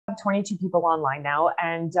22 people online now,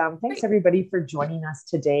 and thanks everybody for joining us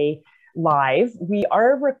today live. We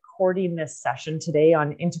are recording this session today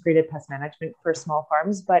on integrated pest management for small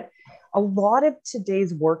farms, but a lot of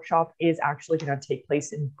today's workshop is actually going to take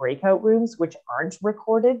place in breakout rooms, which aren't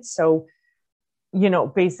recorded. So, you know,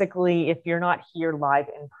 basically, if you're not here live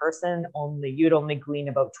in person, you'd only glean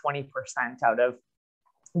about 20% out of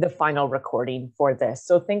the final recording for this.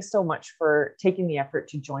 So thanks so much for taking the effort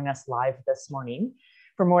to join us live this morning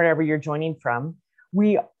from wherever you're joining from.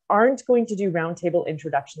 We aren't going to do roundtable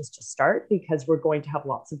introductions to start because we're going to have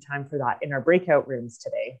lots of time for that in our breakout rooms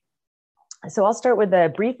today. So I'll start with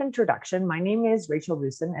a brief introduction. My name is Rachel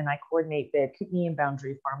Rusin, and I coordinate the Kootenay and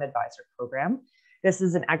Boundary Farm Advisor Program. This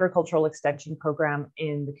is an agricultural extension program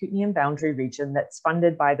in the Kootenay and Boundary region that's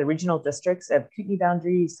funded by the regional districts of Kootenay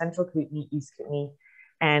Boundary, Central Kootenay, East Kootenay,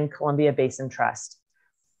 and Columbia Basin Trust.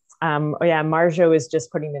 Marjo is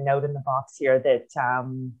just putting the note in the box here that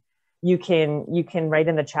you can write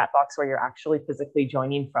in the chat box where you're actually physically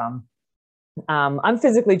joining from. I'm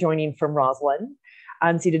physically joining from Roslyn,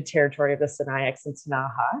 unceded territory of the Sinixt and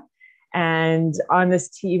Ktunaxa. And on this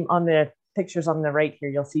team, on the pictures on the right here,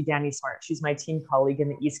 you'll see Danny Smart. She's my team colleague in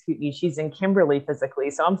the East Kootenay. She's in Kimberley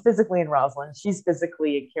physically. So I'm physically in Roslyn. She's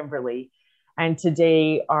physically in Kimberley. And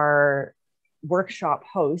today our workshop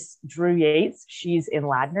host, Dru Yates, she's in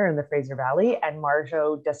Ladner in the Fraser Valley, and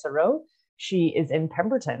Marjolaine Desserault, she is in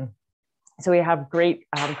Pemberton. So we have great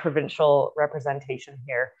provincial representation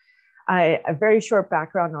here. A very short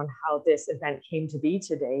background on how this event came to be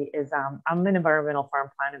today is I'm an environmental farm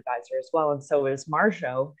plan advisor as well, and so is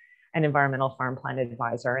Marjo, an environmental farm plan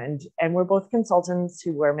advisor. And we're both consultants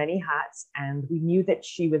who wear many hats, and we knew that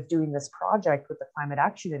she was doing this project with the Climate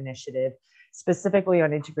Action Initiative, specifically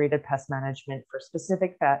on integrated pest management for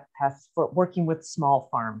specific pests for working with small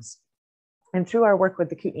farms. And through our work with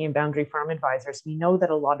the Kootenay and Boundary Farm Advisors, we know that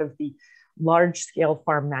a lot of the large-scale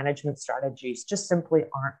farm management strategies just simply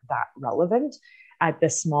aren't that relevant at the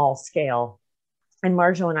small scale. And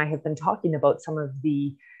Marjo and I have been talking about some of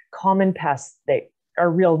the common pests that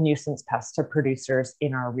are real nuisance pests to producers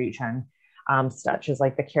in our region, such as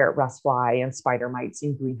like the carrot rust fly and spider mites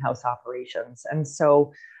in greenhouse operations. And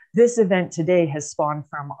so this event today has spawned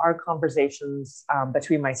from our conversations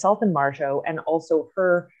between myself and Marjo, and also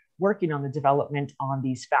her working on the development on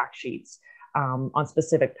these fact sheets on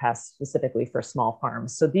specific pests, specifically for small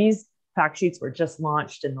farms. So these fact sheets were just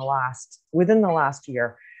launched within the last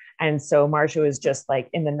year. And so Marjo is just like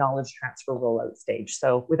in the knowledge transfer rollout stage.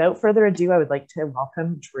 So without further ado, I would like to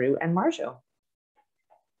welcome Dru and Marjo.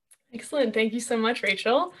 Excellent. Thank you so much,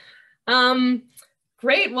 Rachel.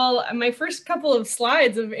 Great. Well, my first couple of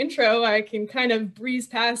slides of intro, I can kind of breeze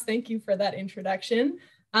past. Thank you for that introduction.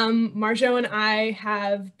 Marjo and I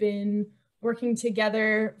have been working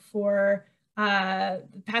together for the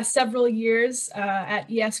past several years at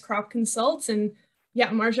ES Cropconsult. And yeah,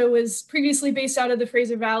 Marjo was previously based out of the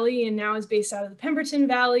Fraser Valley and now is based out of the Pemberton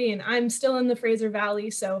Valley, and I'm still in the Fraser Valley.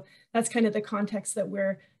 So that's kind of the context that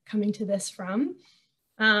we're coming to this from.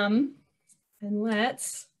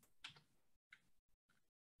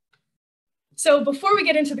 So before we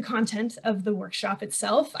get into the content of the workshop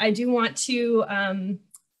itself, I do want to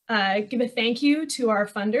give a thank you to our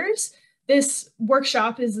funders. This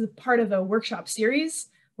workshop is a part of a workshop series.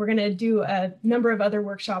 We're going to do a number of other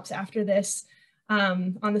workshops after this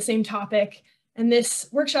on the same topic. And this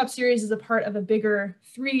workshop series is a part of a bigger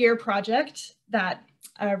 3-year project that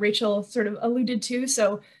Rachel sort of alluded to.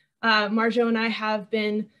 So Marjo and I have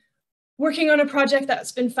been working on a project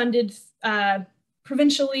that's been funded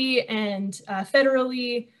provincially and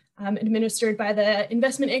federally, administered by the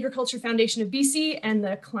Investment Agriculture Foundation of BC and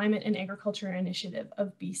the Climate and Agriculture Initiative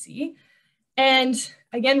of BC. And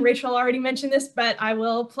again, Rachel already mentioned this, but I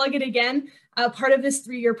will plug it again. Part of this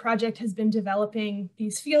 3-year project has been developing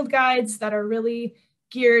these field guides that are really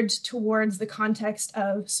geared towards the context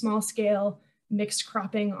of small scale mixed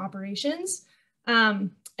cropping operations.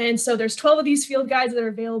 And so there's 12 of these field guides that are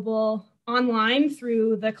available online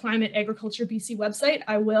through the Climate Agriculture BC website.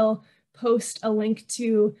 I will post a link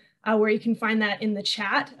to where you can find that in the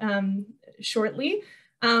chat shortly.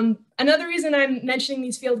 Another reason I'm mentioning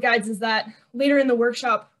these field guides is that later in the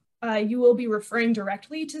workshop, you will be referring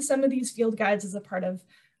directly to some of these field guides as a part of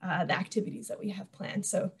the activities that we have planned.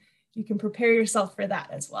 So you can prepare yourself for that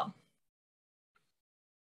as well.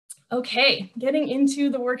 Okay, getting into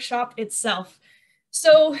the workshop itself.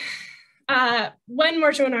 So when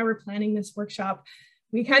Marjo and I were planning this workshop,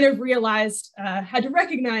 we kind of realized, had to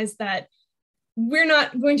recognize that we're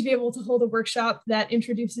not going to be able to hold a workshop that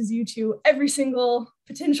introduces you to every single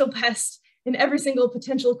potential pest and every single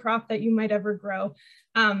potential crop that you might ever grow.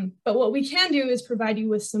 But what we can do is provide you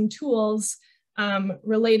with some tools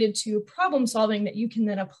related to problem solving that you can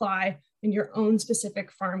then apply in your own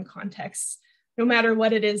specific farm contexts, no matter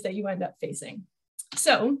what it is that you end up facing.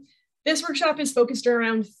 So this workshop is focused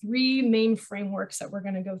around 3 main frameworks that we're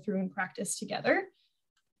going to go through and practice together.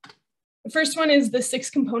 The first one is the 6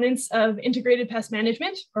 components of integrated pest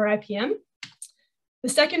management, or IPM. The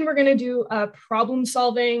second, we're going to do a problem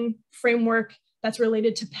solving framework that's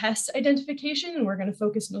related to pest identification, and we're going to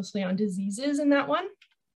focus mostly on diseases in that one.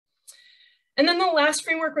 And then the last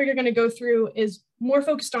framework we're going to go through is more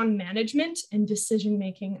focused on management and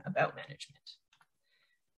decision-making about management.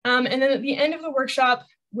 And then at the end of the workshop,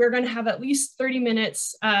 we're going to have at least 30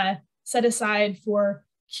 minutes set aside for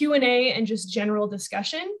Q&A and just general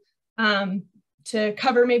discussion to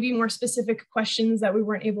cover maybe more specific questions that we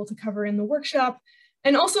weren't able to cover in the workshop.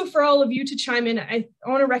 And also for all of you to chime in. I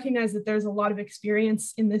want to recognize that there's a lot of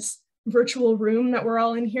experience in this virtual room that we're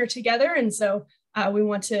all in here together. And so we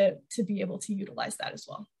want to be able to utilize that as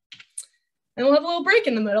well. And we'll have a little break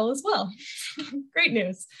in the middle as well. Great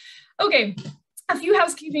news. Okay, a few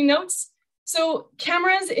housekeeping notes. So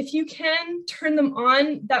cameras, if you can turn them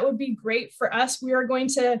on, that would be great for us. We are going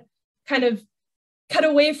to kind of cut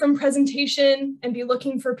away from presentation and be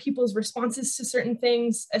looking for people's responses to certain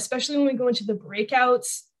things, especially when we go into the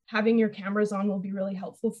breakouts. Having your cameras on will be really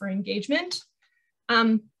helpful for engagement.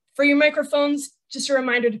 For your microphones, just a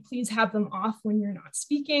reminder to please have them off when you're not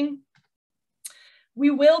speaking. We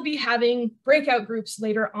will be having breakout groups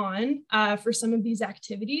later on for some of these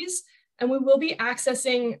activities, and we will be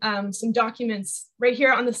accessing some documents. Right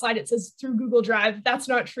here on the slide, it says through Google Drive. That's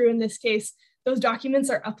not true in this case. Those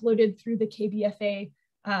documents are uploaded through the KBFA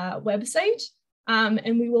website,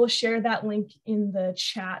 and we will share that link in the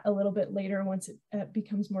chat a little bit later once it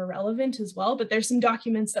becomes more relevant as well, but there's some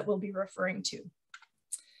documents that we'll be referring to.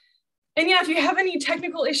 And yeah, if you have any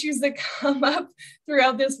technical issues that come up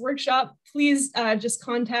throughout this workshop, please just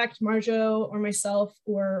contact Marjo or myself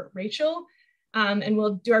or Rachel, and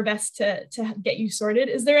we'll do our best to get you sorted.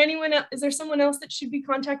 Is there someone else that should be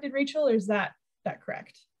contacted, Rachel, or is that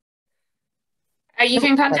correct? You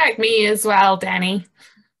can contact me as well, Danny.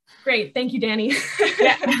 Great, thank you, Danny.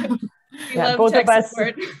 Yeah, both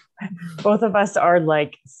of us are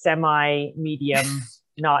like semi-medium,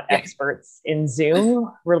 not experts in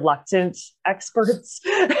Zoom, reluctant experts.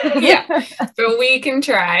 Yeah, so we can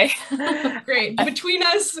try. Great, between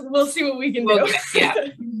us, we'll see what we can do. Yeah.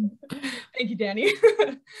 Thank you, Danny.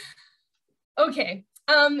 Okay.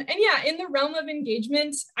 And yeah, in the realm of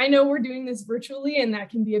engagement, I know we're doing this virtually and that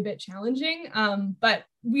can be a bit challenging, but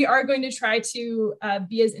we are going to try to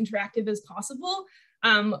be as interactive as possible.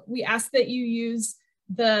 We ask that you use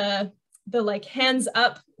the like hands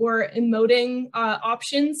up or emoting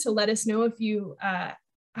options to let us know if you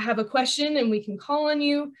have a question and we can call on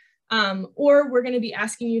you, or we're going to be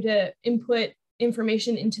asking you to input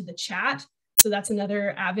information into the chat. So that's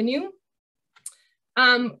another avenue.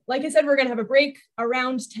 Like I said, we're going to have a break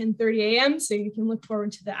around 10:30 a.m. so you can look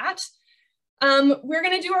forward to that. We're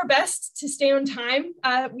going to do our best to stay on time.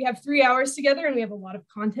 We have 3 hours together and we have a lot of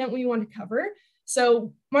content we want to cover.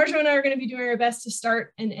 So Marjo and I are going to be doing our best to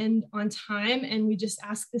start and end on time, and we just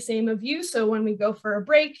ask the same of you. So when we go for a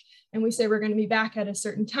break and we say we're going to be back at a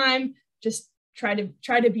certain time, just try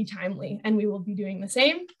to be timely, and we will be doing the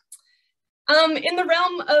same. In the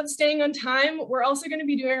realm of staying on time, we're also going to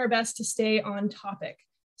be doing our best to stay on topic.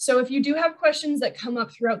 So if you do have questions that come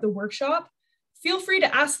up throughout the workshop, feel free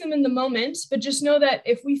to ask them in the moment, but just know that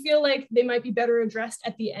if we feel like they might be better addressed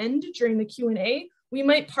at the end during the Q&A, we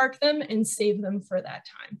might park them and save them for that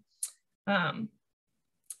time.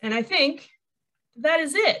 And I think that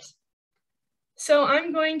is it. So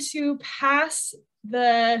I'm going to pass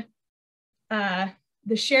the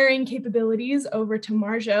sharing capabilities over to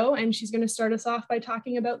Marjo, and she's going to start us off by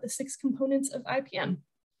talking about the 6 components of IPM.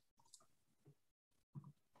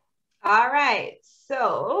 All right,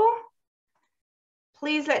 so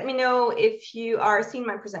please let me know if you are seeing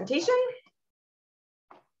my presentation.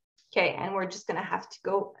 Okay, and we're just gonna have to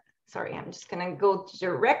go, sorry, I'm just gonna go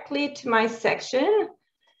directly to my section.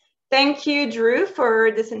 Thank you, Dru,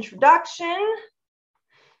 for this introduction.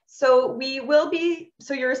 So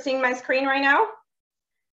you're seeing my screen right now?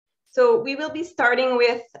 So we will be starting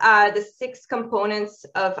with the 6 components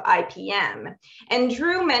of IPM. And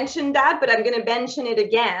Dru mentioned that, but I'm gonna mention it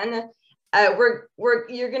again.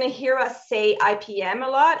 You're gonna hear us say IPM a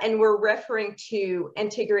lot, and we're referring to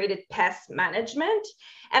integrated pest management.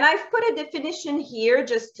 And I've put a definition here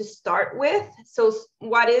just to start with. So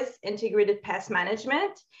what is integrated pest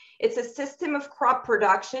management? It's a system of crop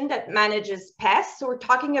production that manages pests. So we're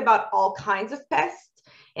talking about all kinds of pests,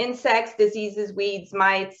 insects, diseases, weeds,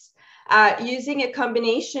 mites, using a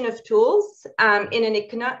combination of tools in an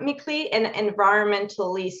economically and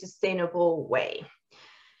environmentally sustainable way.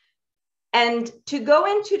 And to go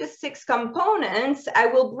into the 6 components, I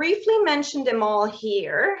will briefly mention them all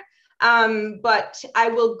here, but I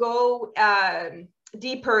will go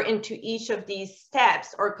deeper into each of these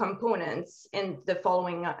steps or components in the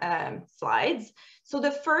following slides. So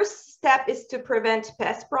the first step is to prevent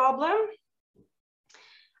pest problem.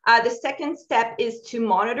 The second step is to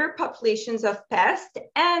monitor populations of pests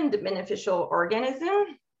and beneficial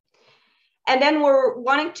organisms. And then we're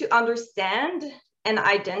wanting to understand and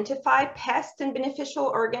identify pests and beneficial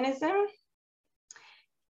organisms.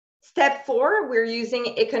 Step 4, we're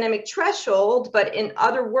using economic threshold, but in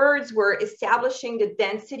other words, we're establishing the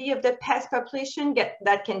density of the pest population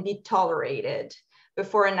that can be tolerated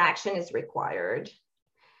before an action is required.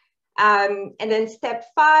 And then step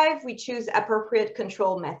 5, we choose appropriate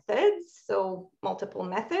control methods, so multiple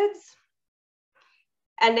methods.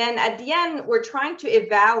 And then at the end, we're trying to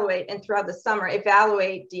evaluate, and throughout the summer,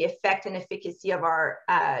 evaluate the effect and efficacy of our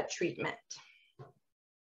treatment.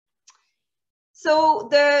 So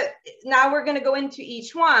now we're going to go into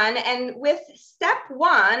each one. And with step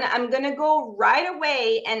 1, I'm going to go right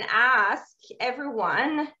away and ask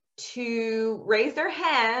everyone to raise their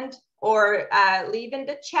hand or leave in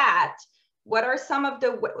the chat. What are some of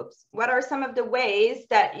the ways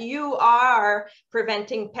that you are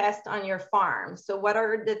preventing pests on your farm? So what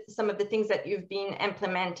are some of the things that you've been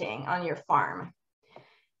implementing on your farm?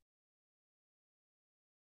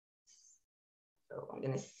 So I'm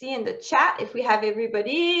going to see in the chat if we have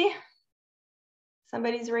everybody.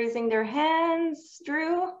 Somebody's raising their hands.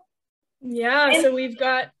 Dru? Yeah, so we've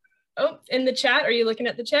got, oh, in the chat. Are you looking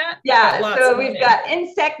at the chat? Yeah, so we've got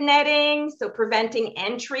insect netting, so preventing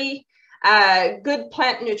entry. Good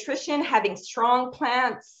plant nutrition, having strong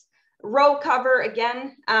plants, row cover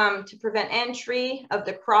again to prevent entry of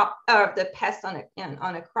the crop of the pest on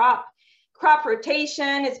a crop. Crop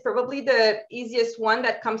rotation is probably the easiest one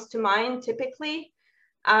that comes to mind typically.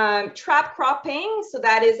 Trap cropping, so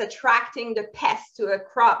that is attracting the pests to a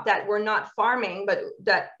crop that we're not farming, but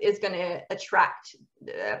that is going to attract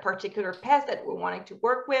a particular pest that we're wanting to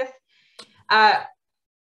work with.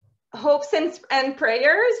 Hopes and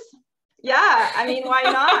prayers. Yeah, I mean, why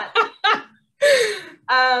not?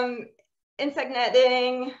 Insect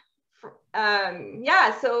netting.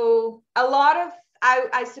 Yeah, so a lot of,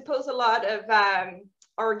 I suppose a lot of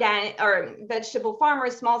organic or vegetable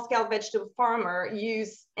farmers, small scale vegetable farmer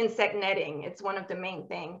use insect netting. It's one of the main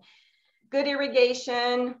things. Good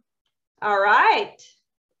irrigation. All right.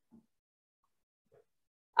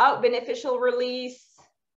 Oh, beneficial release.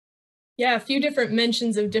 Yeah, a few different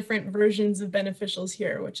mentions of different versions of beneficials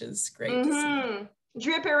here, which is great to see.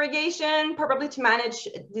 Drip irrigation, probably to manage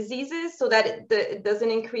diseases so that it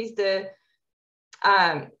doesn't increase the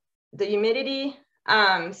humidity.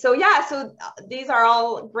 So yeah, so these are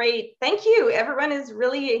all great. Thank you. Everyone is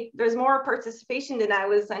really, there's more participation than I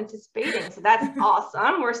was anticipating. So that's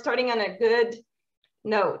awesome. We're starting on a good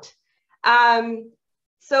note.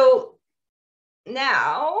 So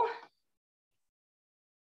now,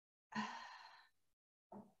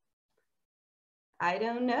 I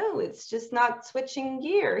don't know, it's just not switching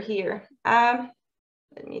gear here.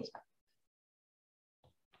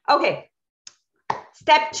 Okay,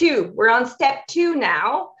 step 2, we're on step 2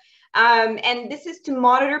 now. And this is to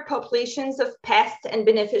monitor populations of pests and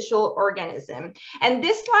beneficial organisms. And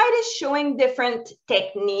this slide is showing different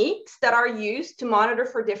techniques that are used to monitor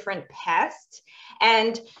for different pests.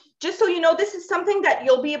 And just so you know, this is something that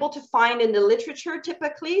you'll be able to find in the literature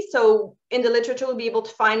typically. So in the literature, you'll be able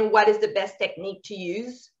to find what is the best technique to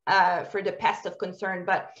use for the pest of concern.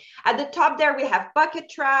 But at the top there, we have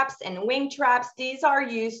bucket traps and wing traps. These are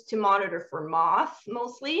used to monitor for moth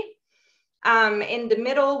mostly. In the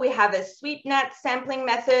middle, we have a sweep net sampling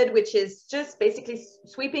method, which is just basically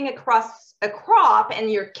sweeping across a crop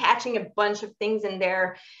and you're catching a bunch of things in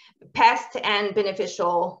there, pests and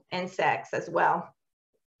beneficial insects as well.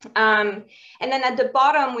 And then at the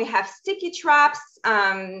bottom, we have sticky traps.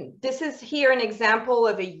 This is here an example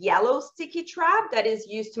of a yellow sticky trap that is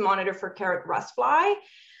used to monitor for carrot rust fly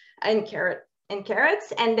and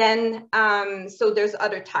carrots. And then, so there's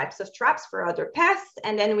other types of traps for other pests.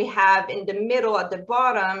 And then we have in the middle at the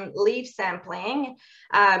bottom, leaf sampling.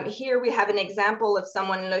 Here we have an example of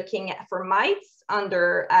someone looking for mites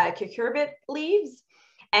under cucurbit leaves.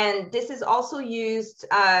 And this is also used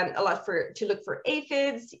a lot to look for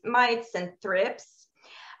aphids, mites, and thrips.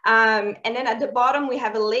 And then at the bottom, we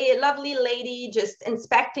have a lovely lady just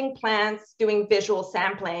inspecting plants, doing visual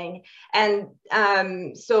sampling. And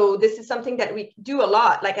so this is something that we do a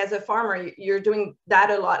lot. Like as a farmer, you're doing that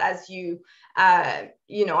a lot as you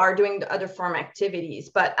are doing the other farm activities.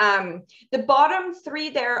 But the bottom three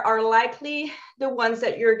there are likely the ones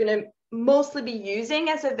that you're going to mostly be using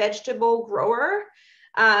as a vegetable grower.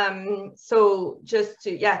 So just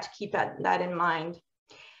to keep that in mind.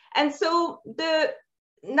 And so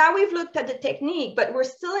now we've looked at the technique, but we're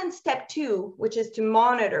still in step 2, which is to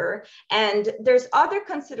monitor. And there's other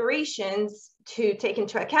considerations to take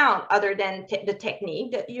into account other than the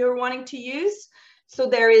technique that you're wanting to use. So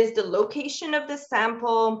there is the location of the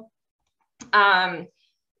sample, the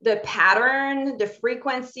pattern, the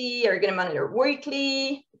frequency. Are you going to monitor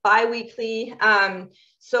weekly, bi-weekly? And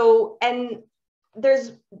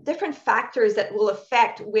there's different factors that will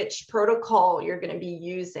affect which protocol you're going to be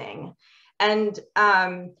using. And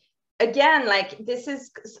again, like this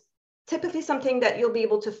is typically something that you'll be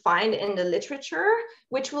able to find in the literature,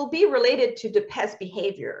 which will be related to the pest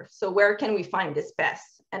behavior. So where can we find this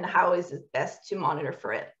pest and how is it best to monitor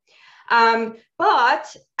for it?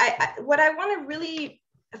 But what I want to really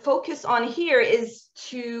focus on here is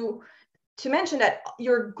to mention that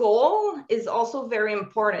your goal is also very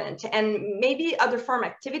important, and maybe other farm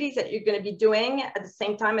activities that you're going to be doing at the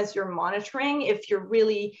same time as you're monitoring if you're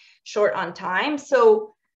really short on time.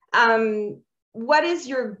 So what is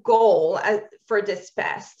your goal for this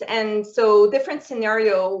pest? And so one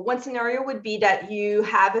scenario would be that you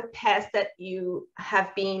have a pest that you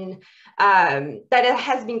have been, that it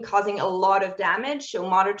has been causing a lot of damage, so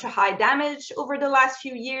moderate to high damage over the last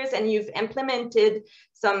few years, and you've implemented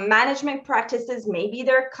some management practices, maybe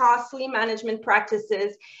they're costly management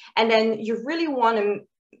practices, and then you really want to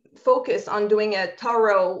focus on doing a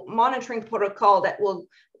thorough monitoring protocol that will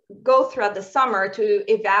go throughout the summer to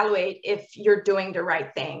evaluate if you're doing the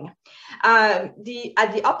right thing. At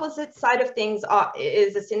the opposite side of things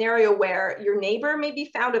is a scenario where your neighbor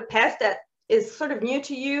maybe found a pest that is sort of new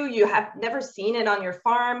to you. You have never seen it on your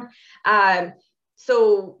farm.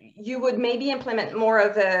 So you would maybe implement more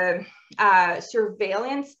of a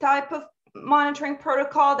surveillance type of monitoring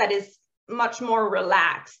protocol that is much more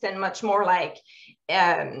relaxed and much more like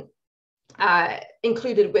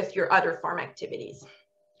included with your other farm activities.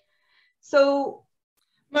 So,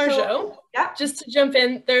 Marjo, yeah. Just to jump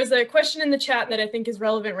in, there's a question in the chat that I think is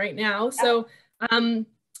relevant right now. Yeah. So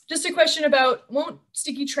just a question about, won't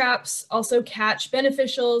sticky traps also catch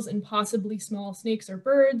beneficials and possibly small snakes or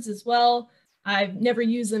birds as well? I've never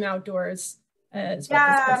used them outdoors.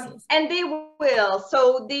 Yeah, and they will.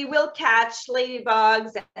 So they will catch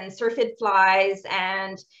ladybugs and syrphid flies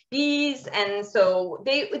and bees, and so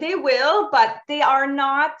they will, but they are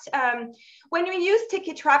not. When we use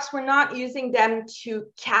sticky traps, we're not using them to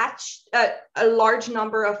catch a large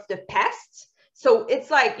number of the pests. So it's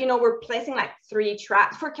like, we're placing like 3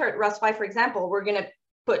 traps for carrot rustfly, for example. We're gonna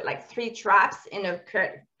put like 3 traps in a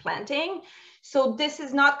carrot planting. So this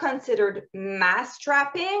is not considered mass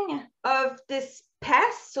trapping of this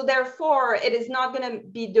pest. So therefore, it is not going to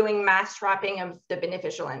be doing mass trapping of the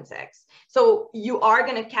beneficial insects. So you are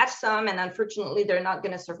going to catch some, and unfortunately, they're not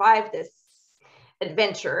going to survive this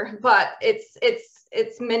adventure. But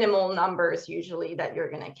it's minimal numbers usually that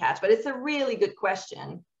you're going to catch. But it's a really good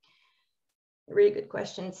question. Really good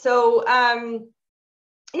question. So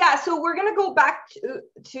yeah, so we're going to go back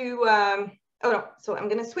to oh no, so I'm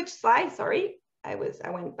going to switch slides. Sorry, I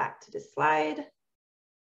went back to this slide.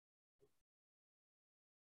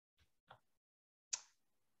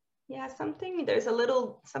 Yeah, sometimes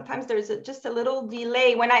there's just a little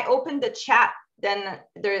delay. When I open the chat, then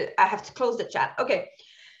I have to close the chat. Okay.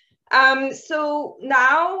 So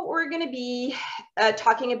now we're going to be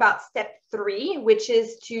talking about step 3, which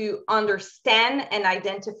is to understand and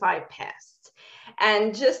identify pests.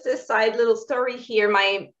 And just a side little story here,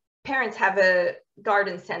 my parents have a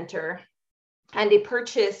garden center, and they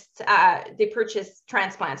purchased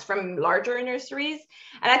transplants from larger nurseries.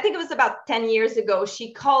 And I think it was about 10 years ago,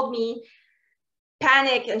 she called me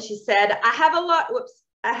panicked and she said, I have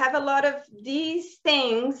a lot of these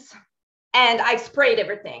things, and I sprayed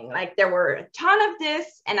everything. Like there were a ton of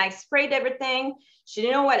this and I sprayed everything. She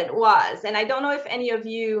didn't know what it was. And I don't know if any of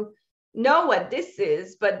you know what this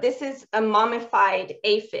is, but this is a mummified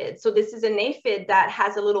aphid. So this is an aphid that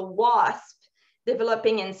has a little wasp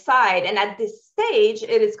developing inside. And at this stage,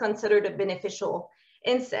 it is considered a beneficial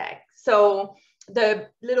insect. So the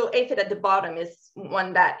little aphid at the bottom is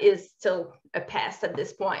one that is still a pest at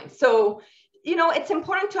this point. So, it's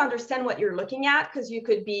important to understand what you're looking at, because you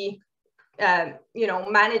could be you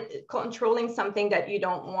know, controlling something that you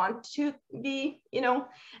don't want to be, you know,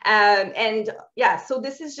 and yeah, so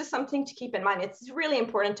this is just something to keep in mind. It's really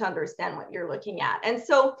important to understand what you're looking at. And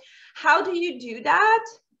so how do you do that?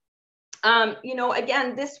 You know,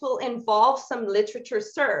 again, this will involve some literature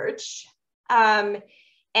search.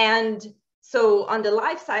 And so on the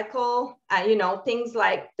life cycle, you know, things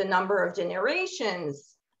like the number of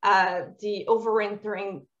generations, the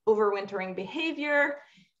overwintering behavior,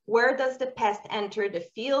 where does the pest enter the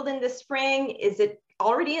field in the spring? Is it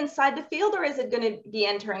already inside the field, or is it going to be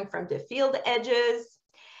entering from the field edges?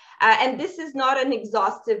 And this is not an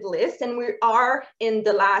exhaustive list, and we are in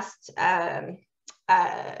the last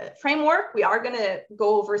framework. We are going to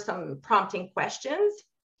go over some prompting questions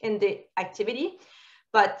in the activity,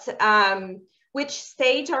 but which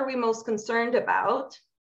stage are we most concerned about?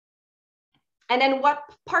 And then what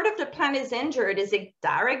part of the plant is injured? Is it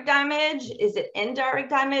direct damage? Is it indirect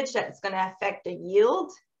damage that's going to affect the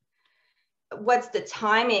yield? What's the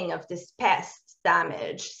timing of this pest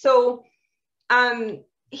damage? So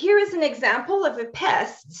here is an example of a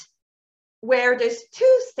pest where there's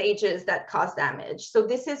two stages that cause damage. So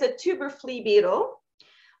this is a tuber flea beetle.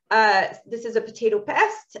 This is a potato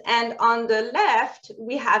pest. And on the left,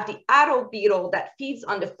 we have the adult beetle that feeds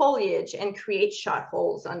on the foliage and creates shot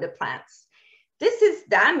holes on the plants. This is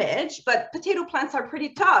damage, but potato plants are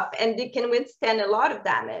pretty tough and they can withstand a lot of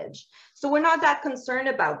damage. So we're not that concerned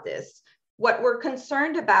about this. What we're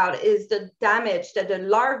concerned about is the damage that the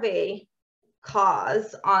larvae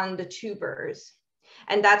cause on the tubers.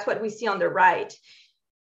 And that's what we see on the right.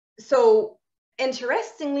 So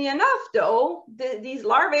interestingly enough, though, these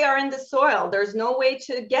larvae are in the soil. There's no way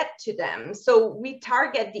to get to them. So we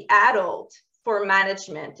target the adult for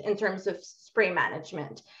management in terms of spray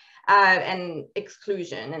management. And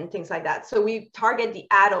exclusion and things like that. So we target the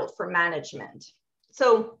adult for management.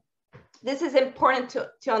 So this is important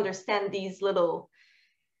to understand these little,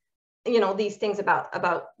 you know, these things about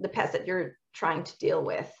the pest that you're trying to deal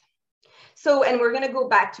with. So, and we're going to go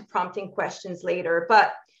back to prompting questions later,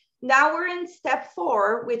 but now we're in step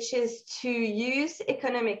 4, which is to use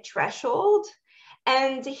economic threshold.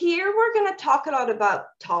 And here we're going to talk a lot about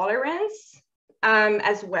tolerance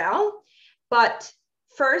as well. But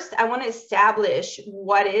first, I want to establish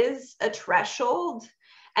what is a threshold,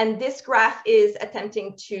 and this graph is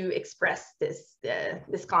attempting to express this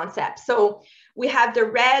concept. So we have the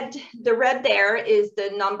red there is the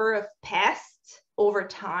number of pests over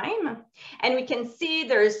time, and we can see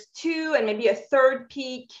there's 2 and maybe a third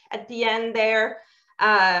peak at the end there,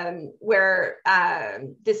 where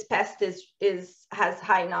this pest has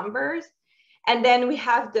high numbers. And then we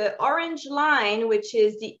have the orange line, which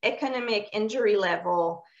is the economic injury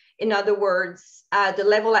level. In other words, the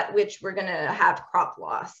level at which we're going to have crop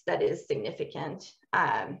loss that is significant.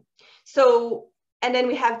 And then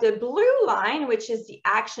we have the blue line, which is the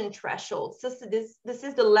action threshold. So this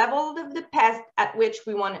is the level of the pest at which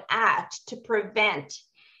we want to act to prevent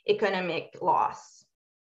economic loss.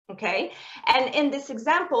 Okay. And in this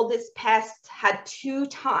example, this pest had two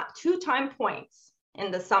time points in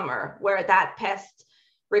the summer where that pest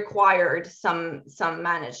required some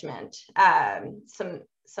management, some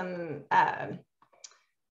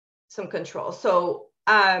control. So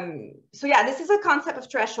yeah, this is a concept of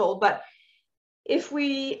threshold. But if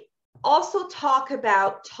we also talk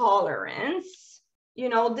about tolerance, you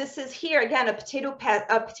know, this is here again a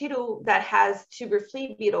potato that has tuber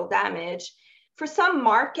flea beetle damage. For some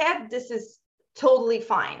market, this is totally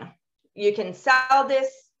fine. You can sell this.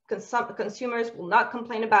 Consumers will not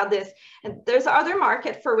complain about this. And there's other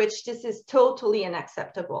market for which this is totally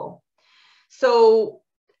unacceptable. So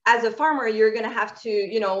as a farmer, you're going to have to,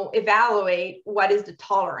 you know, evaluate what is the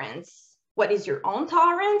tolerance, what is your own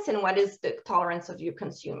tolerance, and what is the tolerance of your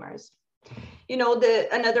consumers. You know,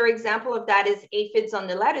 another example of that is aphids on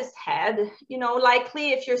the lettuce head. You know,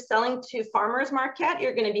 likely if you're selling to farmers market,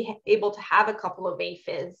 you're going to be able to have a couple of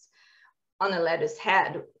aphids on the lettuce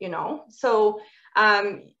head, you know. So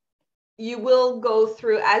you will go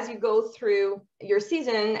through, as you go through your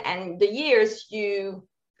season and the years, you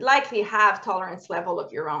likely have tolerance level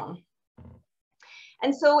of your own.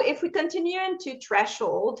 And so if we continue into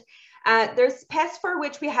threshold, there's pests for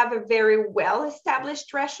which we have a very well-established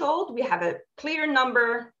threshold. We have a clear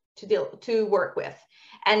number to work with.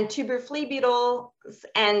 And tuber flea beetles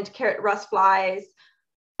and carrot rust flies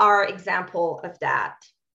are example of that.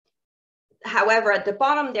 However, at the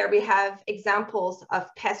bottom there, we have examples of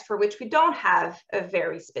pests for which we don't have a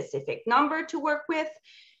very specific number to work with.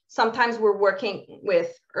 Sometimes we're working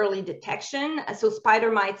with early detection. So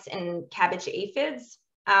spider mites and cabbage aphids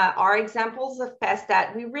are examples of pests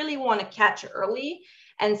that we really want to catch early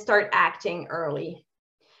and start acting early.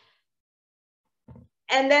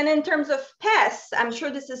 And then in terms of pests, I'm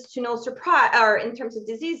sure this is to no surprise, or in terms of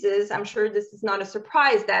diseases, I'm sure this is not a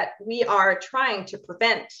surprise that we are trying to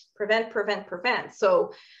prevent.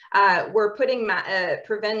 So we're putting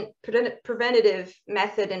preventative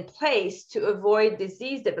method in place to avoid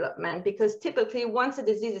disease development, because typically once a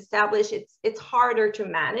disease is established, it's harder to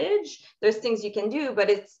manage. There's things you can do,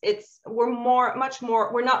 but we're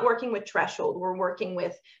not working with threshold. We're working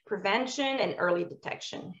with prevention and early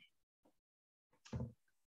detection.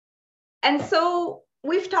 And so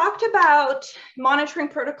we've talked about monitoring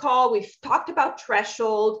protocol, we've talked about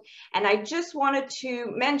threshold, and I just wanted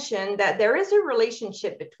to mention that there is a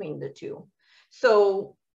relationship between the two.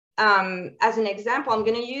 So as an example, I'm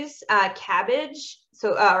going to use cabbage,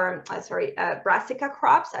 brassica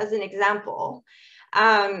crops as an example.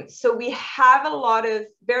 So we have a lot of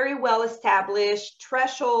very well-established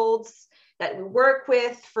thresholds that we work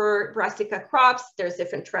with for brassica crops. There's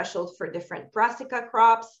different thresholds for different brassica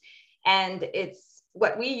crops. And it's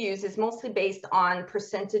what we use is mostly based on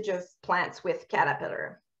percentage of plants with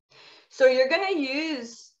caterpillar. So you're going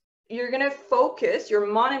to focus, your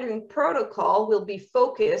monitoring protocol will be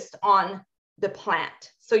focused on the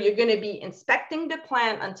plant. So you're going to be inspecting the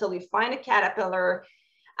plant until you find a caterpillar,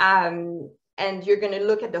 and you're going to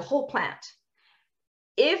look at the whole plant.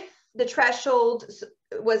 If the threshold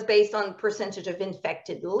was based on percentage of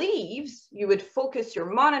infected leaves, you would focus your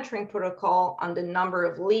monitoring protocol on the number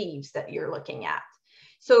of leaves that you're looking at.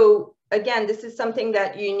 So again, this is something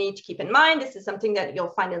that you need to keep in mind. This is something that you'll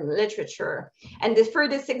find in the literature. And for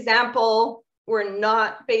this example, we're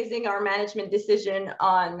not basing our management decision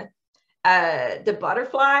on the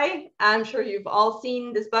butterfly. I'm sure you've all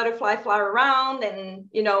seen this butterfly fly around, and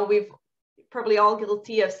we've probably all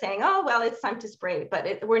guilty of saying, oh, well, it's time to spray, but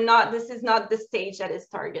this is not the stage that is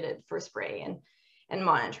targeted for spray and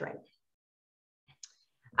monitoring.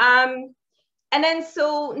 And then,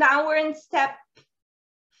 so now we're in step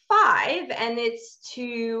 5, and it's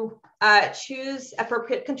to choose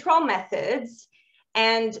appropriate control methods.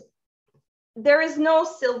 And there is no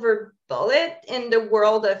silver bullet in the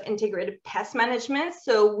world of integrated pest management.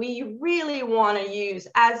 So we really want to use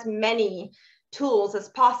as many tools as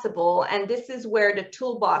possible. And this is where the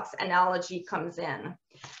toolbox analogy comes in.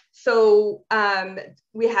 So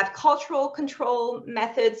we have cultural control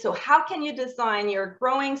methods. So how can you design your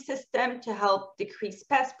growing system to help decrease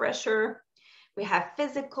pest pressure? We have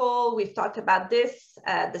physical, we've talked about this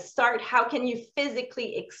at the start. How can you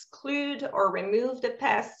physically exclude or remove the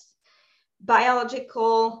pests?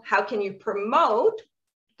 Biological, how can you promote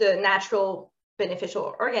the natural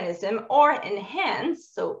beneficial organism or enhance,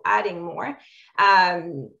 so adding more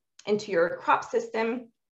into your crop system?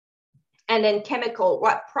 And then chemical,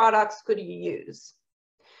 what products could you use?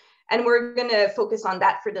 And we're going to focus on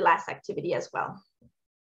that for the last activity as well.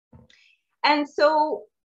 And so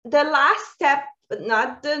the last step, but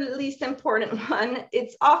not the least important one,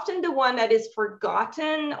 it's often the one that is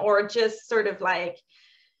forgotten or just sort of like,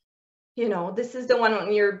 this is the one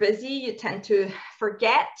when you're busy, you tend to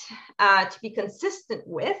forget to be consistent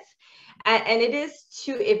with, and it is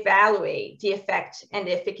to evaluate the effect and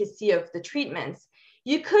the efficacy of the treatments.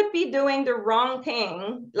 You could be doing the wrong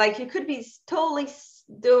thing, like you could be totally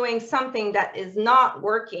doing something that is not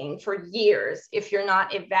working for years if you're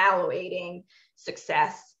not evaluating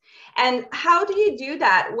success. And how do you do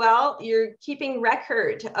that? Well, you're keeping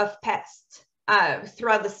record of pests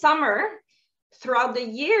throughout the summer, throughout the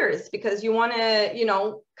years, because you want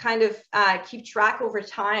to, kind of keep track over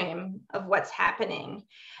time of what's happening.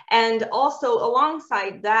 And also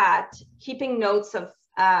alongside that, keeping notes of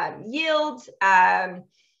yield,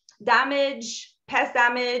 damage, pest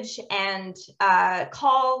damage, and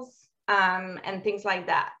calls, and things like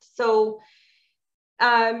that. So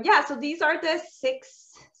yeah, so these are the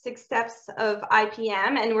six steps of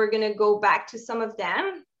IPM, and we're going to go back to some of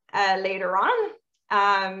them later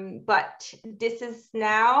on. But this is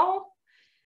now